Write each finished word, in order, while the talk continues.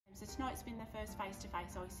Tonight's been their first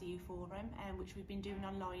face-to-face ICU forum, which we've been doing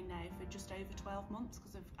online now for just over 12 months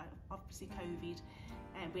because of obviously COVID,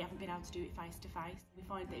 and we haven't been able to do it face-to-face. We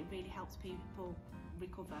find that it really helps people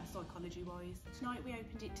recover psychology-wise. Tonight we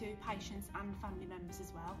opened it to patients and family members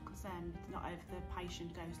as well, because not only the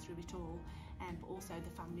patient goes through it all, but also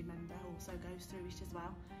the family member also goes through it as well.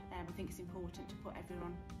 I think it's important to put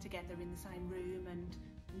everyone together in the same room and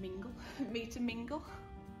mingle, meet and mingle.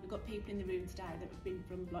 We've got people in the room today that have been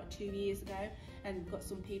from like 2 years ago, and we've got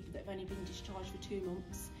some people that have only been discharged for 2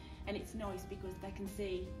 months, and it's nice because they can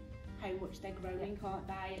see how much they're growing, can't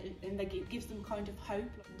they? And it gives them kind of hope.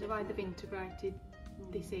 The way they've integrated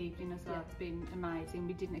this evening as well, it's been amazing.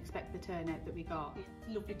 We didn't expect the turnout that we got.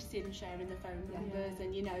 It's lovely to see them sharing their phone numbers,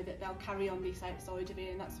 and you know that they'll carry on this outside of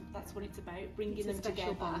it, and that's what it's about, bringing them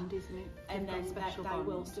together. Bond, isn't it? And then they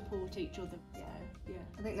will support each other.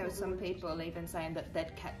 I think there were some people even saying that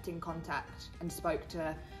they'd kept in contact and spoke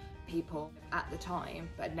to people at the time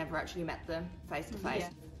but had never actually met them face to face.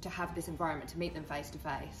 To have this environment to meet them face to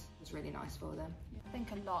face was really nice for them. I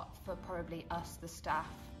think a lot for probably us, the staff,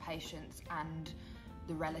 patients and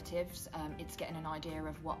the relatives, it's getting an idea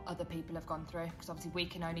of what other people have gone through, because obviously we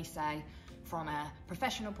can only say from a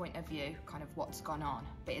professional point of view kind of what's gone on,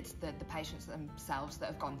 but it's the patients themselves that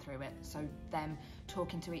have gone through it, so them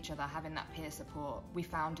talking to each other, having that peer support. We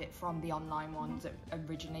found it from the online ones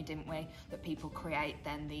originally, didn't we, that people create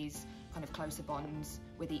then these kind of closer bonds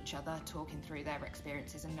with each other, talking through their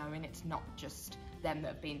experiences and knowing it's not just them that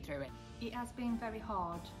have been through it. It has been very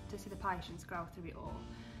hard to see the patients go through it all.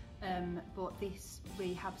 But this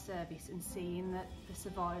rehab service and seeing that the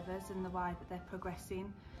survivors and the way that they're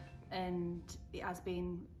progressing, and it has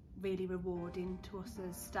been really rewarding to us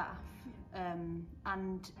as staff,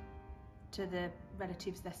 and to the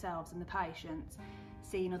relatives themselves and the patients,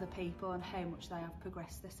 seeing other people and how much they have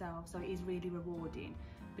progressed themselves. So it is really rewarding,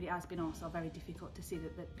 but it has been also very difficult to see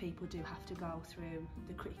that people do have to go through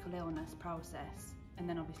the critical illness process and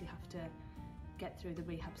then obviously have to get through the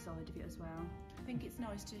rehab side of it as well. I think it's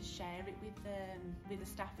nice to share it with the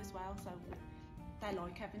staff as well, so they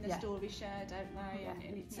like having their stories shared, don't they?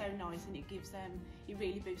 And it's so nice, and it gives them, it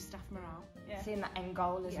really boosts staff morale. Seeing that end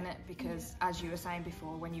goal, isn't it? Because as you were saying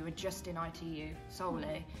before, when you were just in ITU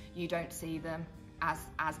solely, you don't see them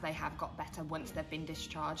as they have got better once they've been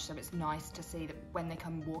discharged. So it's nice to see that when they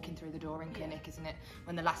come walking through the door in clinic, isn't it?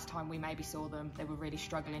 When the last time we maybe saw them, they were really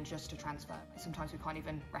struggling just to transfer. Sometimes we can't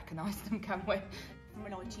even recognise them, can we? From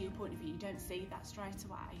an ITU point of view, you don't see that straight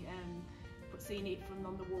away. But seeing it from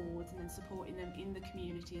on the wards and then supporting them in the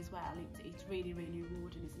community as well, it's really, really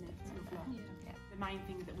rewarding, isn't it? It's lovely. The main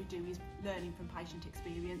thing that we do is learning from patient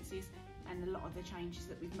experiences, and a lot of the changes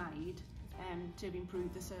that we've made to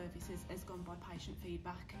improve the services has gone by patient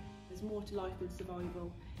feedback. There's more to life than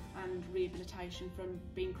survival and rehabilitation from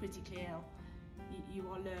being critically ill. You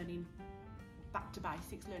are learning back to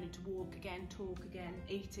basics, learning to walk again, talk again,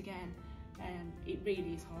 eat again. It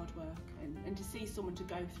really is hard work, and to see someone to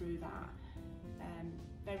go through that,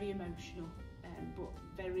 very emotional, but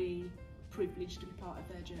very privileged to be part of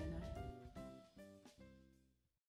their journey.